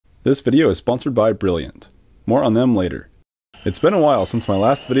This video is sponsored by Brilliant. More on them later. It's been a while since my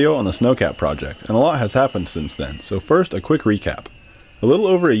last video on the Snowcat project, and a lot has happened since then, so first a quick recap. A little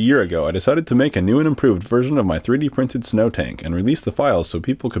over a year ago, I decided to make a new and improved version of my 3D printed snow tank and release the files so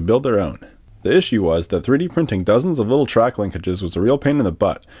people could build their own. The issue was that 3D printing dozens of little track linkages was a real pain in the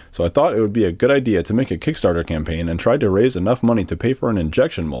butt, so I thought it would be a good idea to make a Kickstarter campaign and try to raise enough money to pay for an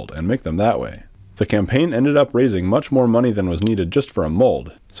injection mold and make them that way. The campaign ended up raising much more money than was needed just for a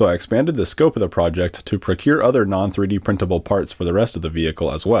mold, so I expanded the scope of the project to procure other non-3D printable parts for the rest of the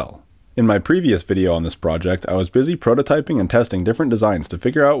vehicle as well. In my previous video on this project, I was busy prototyping and testing different designs to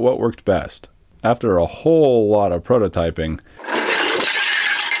figure out what worked best. After a whole lot of prototyping,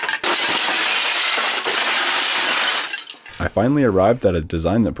 I finally arrived at a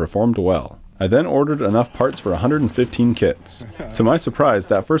design that performed well. I then ordered enough parts for 115 kits. To my surprise,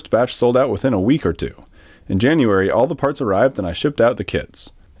 that first batch sold out within a week or two. In January, all the parts arrived and I shipped out the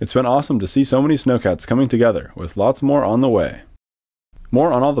kits. It's been awesome to see so many Snowcats coming together, with lots more on the way.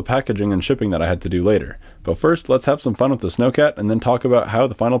 More on all the packaging and shipping that I had to do later, but first let's have some fun with the Snowcat and then talk about how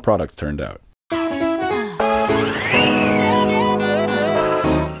the final product turned out.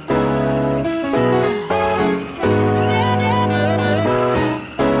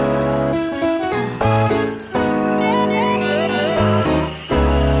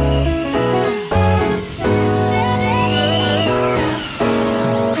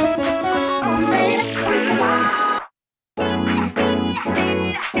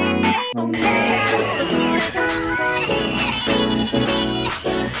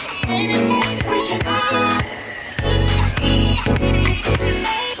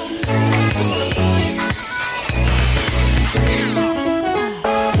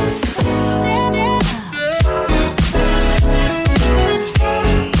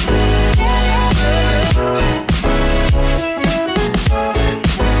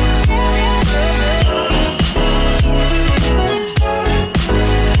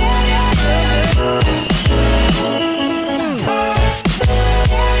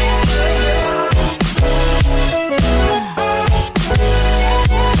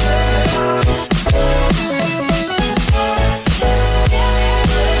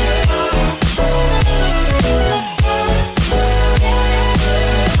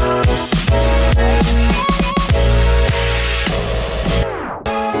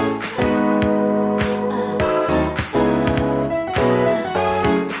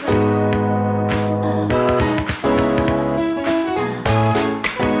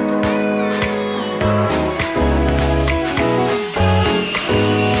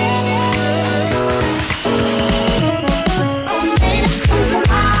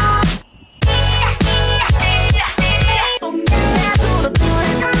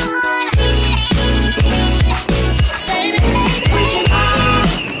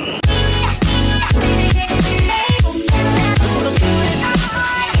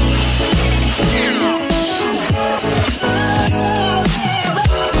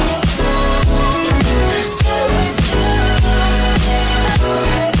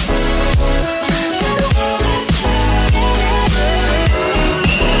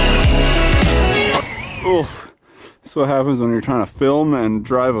 That's what happens when you're trying to film and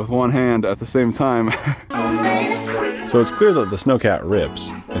drive with one hand at the same time. So it's clear that the Snowcat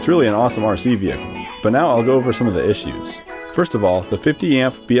rips. It's really an awesome RC vehicle. But now I'll go over some of the issues. First of all, the 50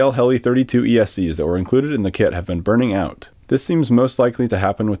 amp BL Heli 32 ESCs that were included in the kit have been burning out. This seems most likely to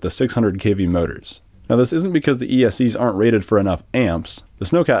happen with the 600 kV motors. Now this isn't because the ESCs aren't rated for enough amps. The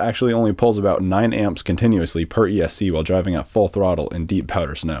Snowcat actually only pulls about 9 amps continuously per ESC while driving at full throttle in deep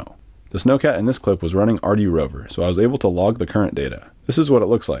powder snow. The Snowcat in this clip was running RD Rover, so I was able to log the current data. This is what it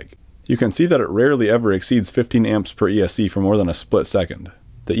looks like. You can see that it rarely ever exceeds 15 amps per ESC for more than a split second.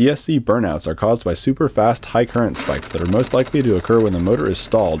 The ESC burnouts are caused by super fast high current spikes that are most likely to occur when the motor is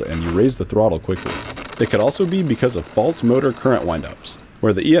stalled and you raise the throttle quickly. It could also be because of false motor current windups,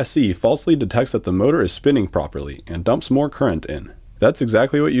 where the ESC falsely detects that the motor is spinning properly and dumps more current in. That's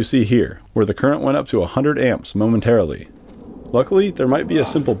exactly what you see here, where the current went up to 100 amps momentarily. Luckily, there might be a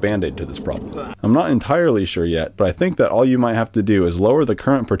simple band-aid to this problem. I'm not entirely sure yet, but I think that all you might have to do is lower the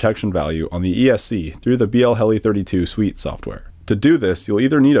current protection value on the ESC through the BL Heli 32 suite software. To do this, you'll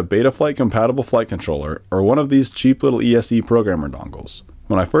either need a Betaflight compatible flight controller or one of these cheap little ESC programmer dongles.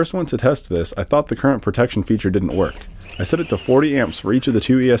 When I first went to test this, I thought the current protection feature didn't work. I set it to 40 amps for each of the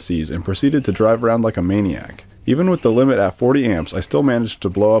two ESCs and proceeded to drive around like a maniac. Even with the limit at 40 amps, I still managed to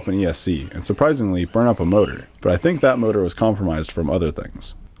blow up an ESC, and surprisingly, burn up a motor, but I think that motor was compromised from other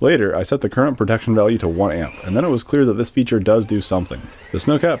things. Later, I set the current protection value to 1 amp, and then it was clear that this feature does do something. The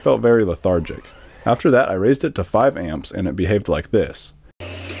Snowcat felt very lethargic. After that, I raised it to 5 amps, and it behaved like this.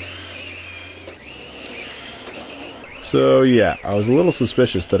 So yeah, I was a little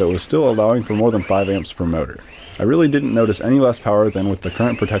suspicious that it was still allowing for more than 5 amps per motor. I really didn't notice any less power than with the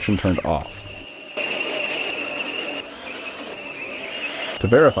current protection turned off. To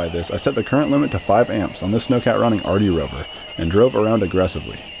verify this, I set the current limit to 5 amps on this Snowcat running RD Rover and drove around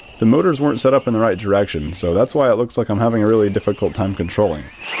aggressively. The motors weren't set up in the right direction, so that's why it looks like I'm having a really difficult time controlling.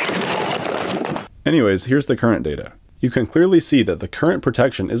 Anyways, here's the current data. You can clearly see that the current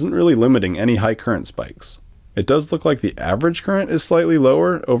protection isn't really limiting any high current spikes. It does look like the average current is slightly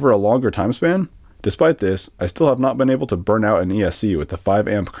lower over a longer time span. Despite this, I still have not been able to burn out an ESC with the 5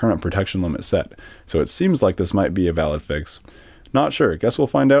 amp current protection limit set, so it seems like this might be a valid fix. Not sure, guess we'll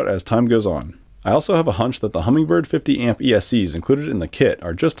find out as time goes on. I also have a hunch that the Hummingbird 50 amp ESCs included in the kit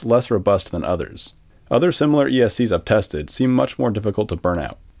are just less robust than others. Other similar ESCs I've tested seem much more difficult to burn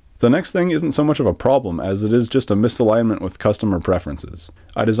out. The next thing isn't so much of a problem as it is just a misalignment with customer preferences.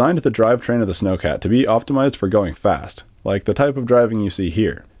 I designed the drivetrain of the Snowcat to be optimized for going fast, like the type of driving you see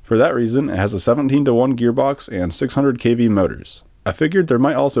here. For that reason, it has a 17:1 gearbox and 600 kV motors. I figured there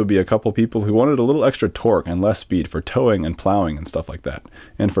might also be a couple people who wanted a little extra torque and less speed for towing and plowing and stuff like that,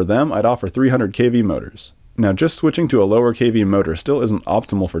 and for them I'd offer 300 kV motors. Now just switching to a lower kV motor still isn't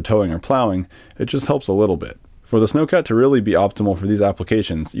optimal for towing or plowing, it just helps a little bit. For the Snowcat to really be optimal for these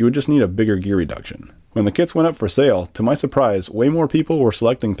applications, you would just need a bigger gear reduction. When the kits went up for sale, to my surprise, way more people were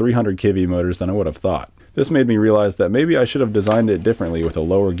selecting 300 kV motors than I would have thought. This made me realize that maybe I should have designed it differently with a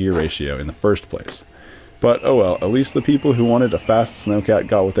lower gear ratio in the first place. But oh well, at least the people who wanted a fast Snowcat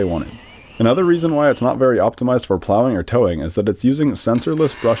got what they wanted. Another reason why it's not very optimized for plowing or towing is that it's using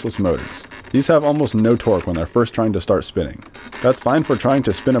sensorless brushless motors. These have almost no torque when they're first trying to start spinning. That's fine for trying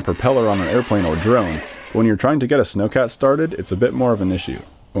to spin a propeller on an airplane or drone, but when you're trying to get a Snowcat started, it's a bit more of an issue.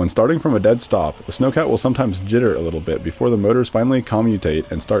 When starting from a dead stop, the Snowcat will sometimes jitter a little bit before the motors finally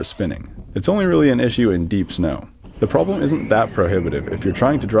commutate and start spinning. It's only really an issue in deep snow. The problem isn't that prohibitive if you're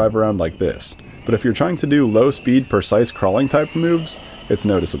trying to drive around like this, but if you're trying to do low-speed, precise crawling type moves, it's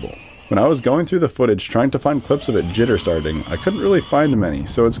noticeable. When I was going through the footage trying to find clips of it jitter starting, I couldn't really find many,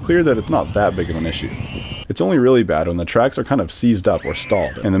 so it's clear that it's not that big of an issue. It's only really bad when the tracks are kind of seized up or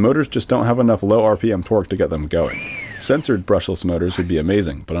stalled, and the motors just don't have enough low RPM torque to get them going. Censored brushless motors would be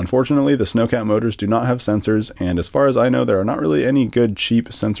amazing, but unfortunately the Snowcat motors do not have sensors, and as far as I know there are not really any good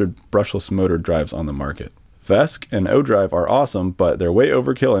cheap censored brushless motor drives on the market. Vesk and O-Drive are awesome, but they're way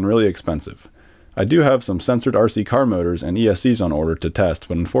overkill and really expensive. I do have some censored RC car motors and ESCs on order to test,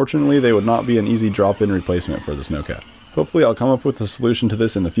 but unfortunately they would not be an easy drop-in replacement for the Snowcat. Hopefully I'll come up with a solution to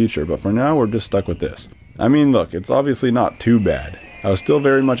this in the future, but for now we're just stuck with this. I mean look, it's obviously not too bad. I was still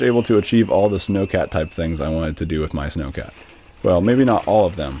very much able to achieve all the Snowcat type things I wanted to do with my Snowcat. Well, maybe not all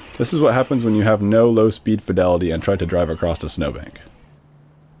of them. This is what happens when you have no low speed fidelity and try to drive across a snowbank.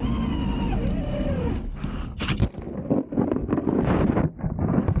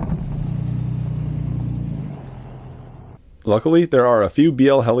 Luckily, there are a few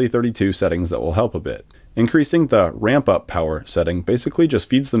BL Heli 32 settings that will help a bit. Increasing the ramp-up power setting basically just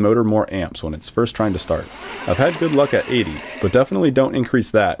feeds the motor more amps when it's first trying to start. I've had good luck at 80, but definitely don't increase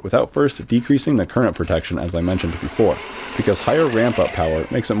that without first decreasing the current protection as I mentioned before, because higher ramp-up power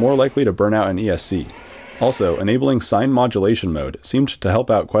makes it more likely to burn out an ESC. Also, enabling sine modulation mode seemed to help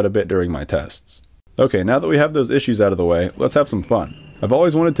out quite a bit during my tests. Okay, now that we have those issues out of the way, let's have some fun. I've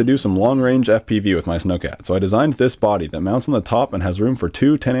always wanted to do some long-range FPV with my Snowcat, so I designed this body that mounts on the top and has room for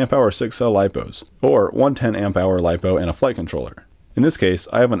two 10Ah 6-cell LiPos, or one 10Ah LiPo and a flight controller. In this case,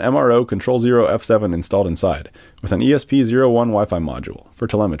 I have an MRO Control 0 F7 installed inside, with an ESP01 Wi-Fi module, for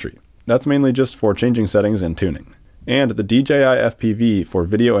telemetry. That's mainly just for changing settings and tuning. And the DJI FPV for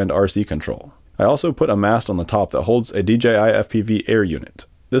video and RC control. I also put a mast on the top that holds a DJI FPV air unit.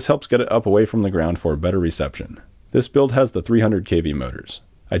 This helps get it up away from the ground for better reception. This build has the 300 kV motors.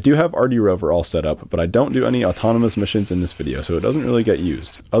 I do have RD Rover all set up, but I don't do any autonomous missions in this video, so it doesn't really get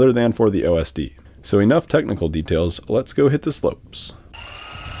used, other than for the OSD. So enough technical details, let's go hit the slopes.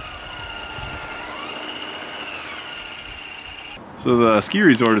 So the ski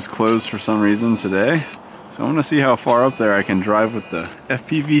resort is closed for some reason today, so I'm gonna see how far up there I can drive with the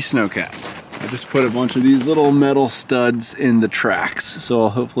FPV Snowcat. I just put a bunch of these little metal studs in the tracks, so I'll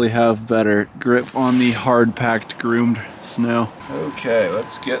hopefully have better grip on the hard-packed, groomed snow. Okay,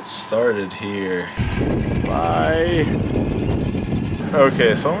 let's get started here. Bye!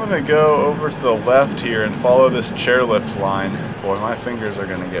 Okay, so I'm gonna go over to the left here and follow this chairlift line. Boy, my fingers are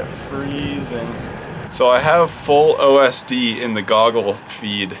gonna get freezing. So I have full OSD in the goggle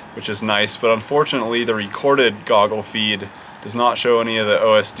feed, which is nice, but unfortunately the recorded goggle feed does not show any of the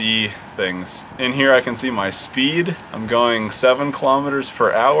OSD things. In here I can see my speed. I'm going 7 kilometers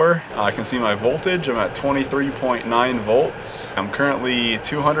per hour. I can see my voltage. I'm at 23.9 volts. I'm currently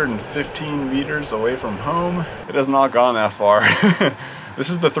 215 meters away from home. It has not gone that far. This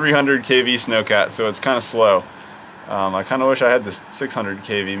is the 300 kV Snowcat, so it's kind of slow. I kind of wish I had the 600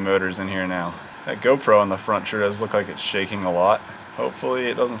 kV motors in here now. That GoPro on the front sure does look like it's shaking a lot. Hopefully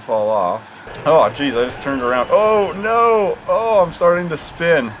it doesn't fall off. Oh geez, I just turned around. Oh no! Oh, I'm starting to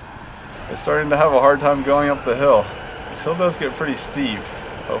spin. It's starting to have a hard time going up the hill. This hill does get pretty steep.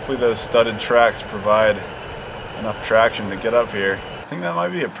 Hopefully those studded tracks provide enough traction to get up here. I think that might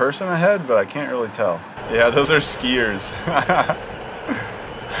be a person ahead, but I can't really tell. Yeah, those are skiers.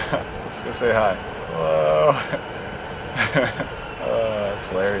 Let's go say hi. Whoa. Oh, that's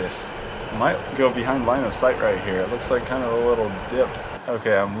hilarious. I might go behind line of sight right here. It looks like kind of a little dip.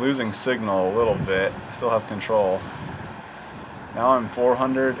 Okay, I'm losing signal a little bit. I still have control. Now I'm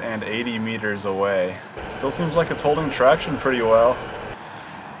 480 meters away. Still seems like it's holding traction pretty well.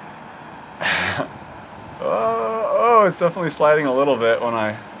 Oh, it's definitely sliding a little bit when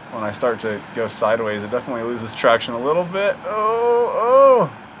I start to go sideways. It definitely loses traction a little bit. Oh,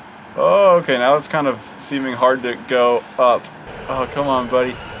 okay, now it's kind of seeming hard to go up. Oh, come on,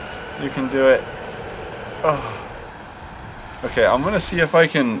 buddy. You can do it. Oh. Okay, I'm gonna see if I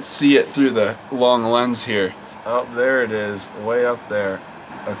can see it through the long lens here. Oh, there it is, way up there.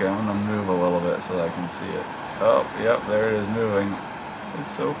 Okay, I'm gonna move a little bit so that I can see it. Oh, yep, there it is moving.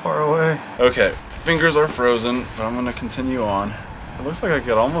 It's so far away. Okay, fingers are frozen, but I'm gonna continue on. It looks like I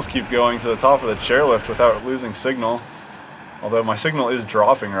could almost keep going to the top of the chairlift without losing signal. Although my signal is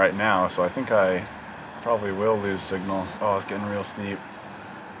dropping right now, so I think I probably will lose signal. Oh, it's getting real steep.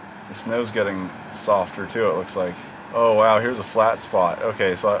 The snow's getting softer too, it looks like. Oh wow, here's a flat spot.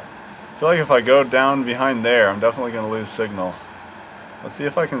 Okay, so I feel like if I go down behind there, I'm definitely gonna lose signal. Let's see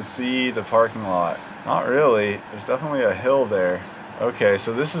if I can see the parking lot. Not really, there's definitely a hill there. Okay,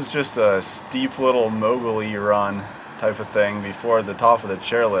 so this is just a steep little mogul-y run type of thing before the top of the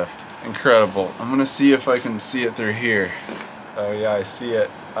chairlift. Incredible. I'm gonna see if I can see it through here. Oh yeah, I see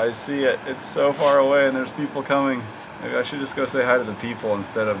it. I see it. It's so far away and there's people coming. Maybe I should just go say hi to the people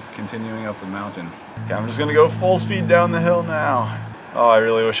instead of continuing up the mountain. Okay, I'm just gonna go full speed down the hill now. Oh, I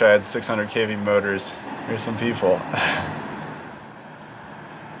really wish I had 600 kV motors. Here's some people.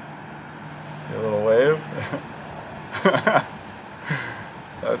 Get a little wave.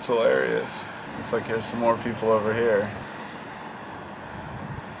 That's hilarious. Looks like here's some more people over here.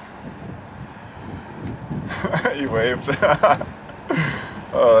 He waved.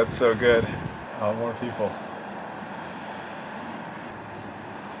 Oh, that's so good. Oh, more people.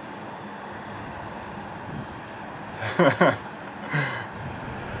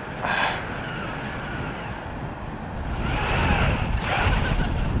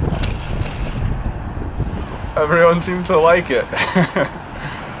 Everyone seemed to like it.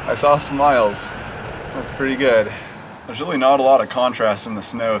 I saw smiles. That's pretty good. There's really not a lot of contrast in the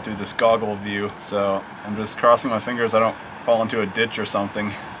snow through this goggle view, so I'm just crossing my fingers I don't fall into a ditch or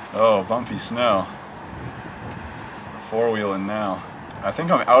something. Oh, bumpy snow. Four-wheeling now. I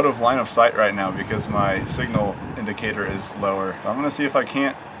think I'm out of line of sight right now because my signal indicator is lower. I'm gonna see if I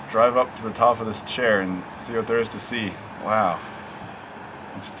can't drive up to the top of this chair and see what there is to see. Wow.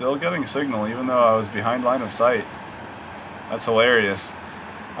 I'm still getting signal even though I was behind line of sight. That's hilarious.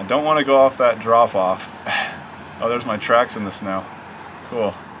 I don't want to go off that drop off. Oh, there's my tracks in the snow.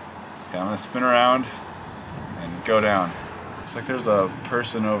 Cool. Okay, I'm gonna spin around and go down. Looks like there's a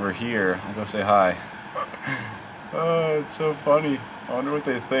person over here. I'll go say hi. Oh, it's so funny. I wonder what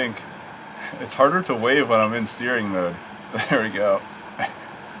they think. It's harder to wave when I'm in steering mode. There we go.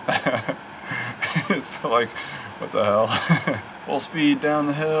 It's like, what the hell? Full speed down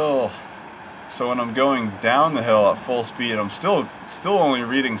the hill. So when I'm going down the hill at full speed, I'm still only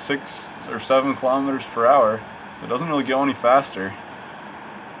reading 6 or 7 kilometers per hour. It doesn't really go any faster.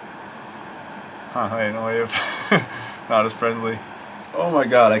 Huh, hey, no wave. Not as friendly. Oh my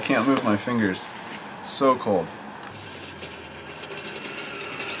god, I can't move my fingers. So cold.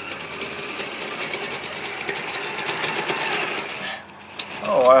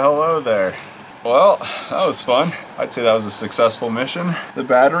 Oh, why hello there. Well, that was fun. I'd say that was a successful mission. The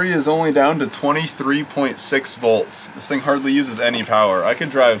battery is only down to 23.6 volts. This thing hardly uses any power. I could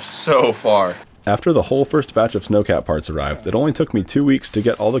drive so far. After the whole first batch of Snowcat parts arrived, it only took me 2 weeks to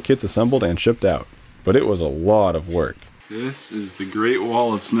get all the kits assembled and shipped out. But it was a lot of work. This is the Great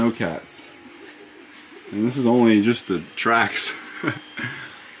Wall of Snowcats. And this is only just the tracks.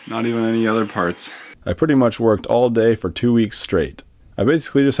 Not even any other parts. I pretty much worked all day for 2 weeks straight. I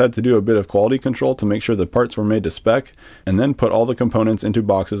basically just had to do a bit of quality control to make sure the parts were made to spec, and then put all the components into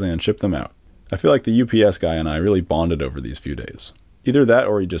boxes and ship them out. I feel like the UPS guy and I really bonded over these few days. Either that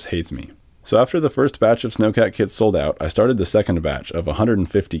or he just hates me. So after the first batch of Snowcat kits sold out, I started the second batch of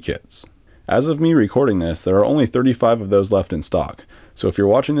 150 kits. As of me recording this, there are only 35 of those left in stock, so if you're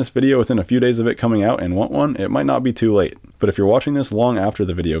watching this video within a few days of it coming out and want one, it might not be too late. But if you're watching this long after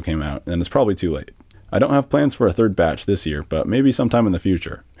the video came out, then it's probably too late. I don't have plans for a third batch this year, but maybe sometime in the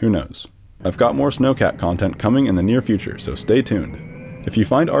future. Who knows? I've got more Snowcat content coming in the near future, so stay tuned. If you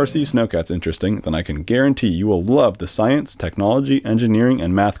find RC Snowcats interesting, then I can guarantee you will love the science, technology, engineering,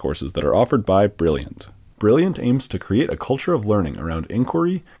 and math courses that are offered by Brilliant. Brilliant aims to create a culture of learning around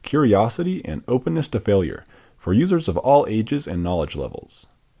inquiry, curiosity, and openness to failure for users of all ages and knowledge levels.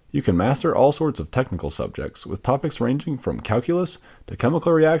 You can master all sorts of technical subjects with topics ranging from calculus to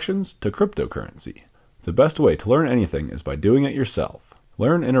chemical reactions to cryptocurrency. The best way to learn anything is by doing it yourself.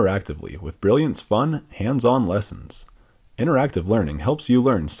 Learn interactively with Brilliant's fun, hands-on lessons. Interactive learning helps you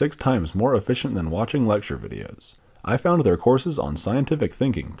learn 6 times more efficient than watching lecture videos. I found their courses on scientific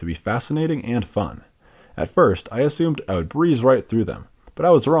thinking to be fascinating and fun. At first, I assumed I would breeze right through them, but I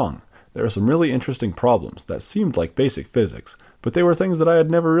was wrong. There are some really interesting problems that seemed like basic physics, but they were things that I had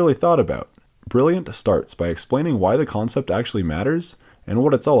never really thought about. Brilliant starts by explaining why the concept actually matters and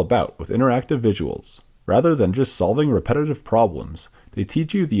what it's all about with interactive visuals. Rather than just solving repetitive problems, they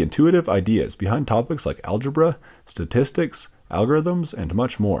teach you the intuitive ideas behind topics like algebra, statistics, algorithms, and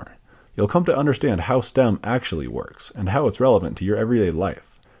much more. You'll come to understand how STEM actually works and how it's relevant to your everyday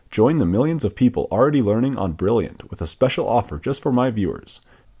life. Join the millions of people already learning on Brilliant with a special offer just for my viewers.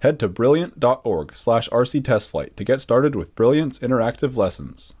 Head to brilliant.org/rctestflight to get started with Brilliant's interactive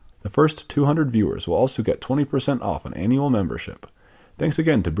lessons. The first 200 viewers will also get 20% off an annual membership. Thanks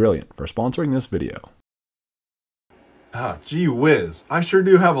again to Brilliant for sponsoring this video. Gee whiz, I sure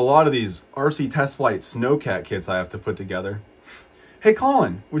do have a lot of these RC Test Flight Snowcat kits I have to put together. Hey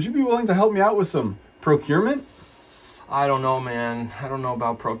Colin, would you be willing to help me out with some procurement? I don't know, man. I don't know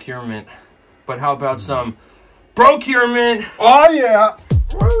about procurement. But how about some procurement? Oh yeah!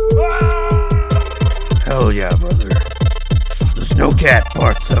 Hell yeah, brother. The Snowcat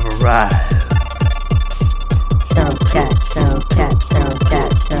parts have arrived. Snowcat, Snowcat, Snowcat,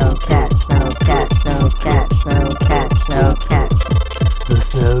 Snowcat, Snowcat, Snowcat, Snowcat, Snowcat. The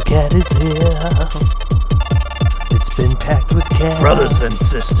Snowcat is here. It's been packed with cat. Brothers and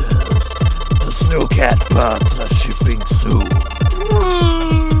sisters, the Snowcat parts are shipping soon.